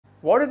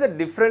What is the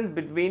difference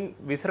between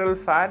visceral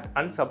fat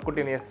and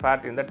subcutaneous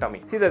fat in the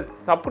tummy? See, the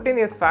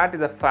subcutaneous fat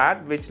is a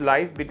fat which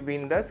lies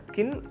between the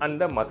skin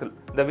and the muscle.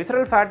 The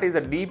visceral fat is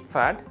a deep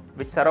fat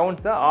which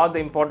surrounds all the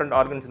important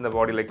organs in the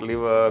body like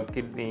liver,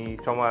 kidney,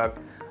 stomach,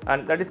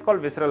 and that is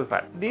called visceral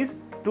fat. These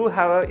two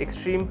have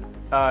extreme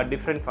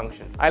different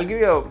functions. I'll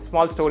give you a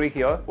small story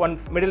here. One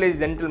middle-aged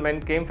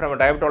gentleman came from a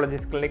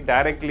diabetologist clinic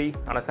directly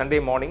on a Sunday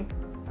morning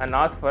and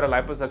asked for a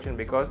liposuction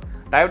because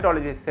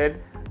diabetologist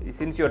said,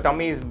 since your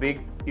tummy is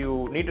big,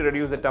 you need to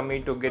reduce the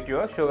tummy to get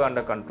your sugar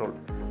under control.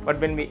 But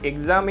when we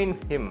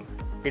examine him,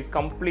 it's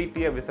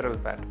completely a visceral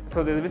fat.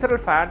 So the visceral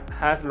fat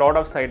has a lot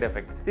of side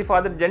effects. See,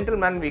 for the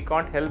gentleman we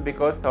can't help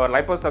because our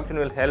liposuction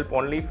will help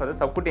only for the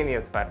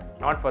subcutaneous fat,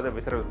 not for the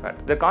visceral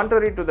fat. The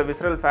contrary to the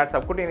visceral fat,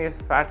 subcutaneous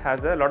fat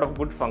has a lot of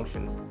good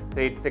functions. So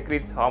it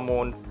secretes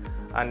hormones,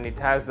 and it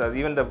has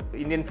even the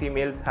Indian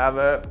females have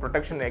a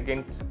protection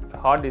against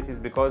heart disease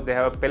because they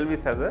have a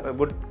pelvis has a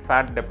good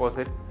fat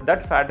deposits.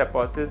 That fat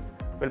deposits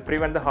will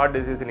prevent the heart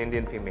disease in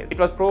Indian females. It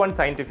was proven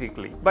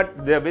scientifically.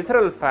 But the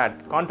visceral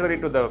fat, contrary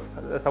to the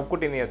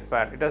subcutaneous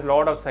fat, it has a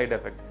lot of side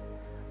effects.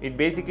 It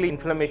basically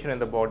inflammation in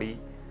the body.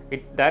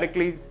 It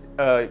directly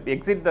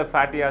exits the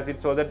fatty acid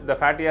so that the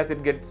fatty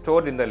acid gets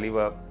stored in the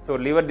liver. So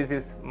liver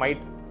disease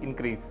might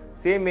increase.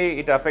 Same way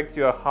it affects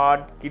your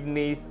heart,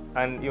 kidneys,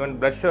 and even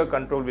blood sugar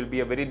control will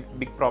be a very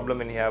big problem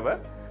when you have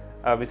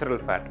a visceral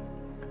fat.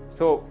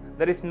 So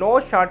there is no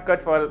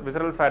shortcut for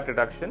visceral fat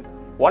reduction.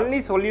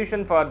 Only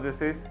solution for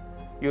this is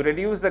you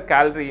reduce the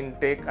calorie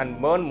intake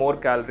and burn more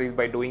calories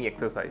by doing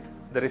exercise.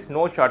 There is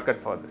no shortcut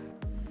for this.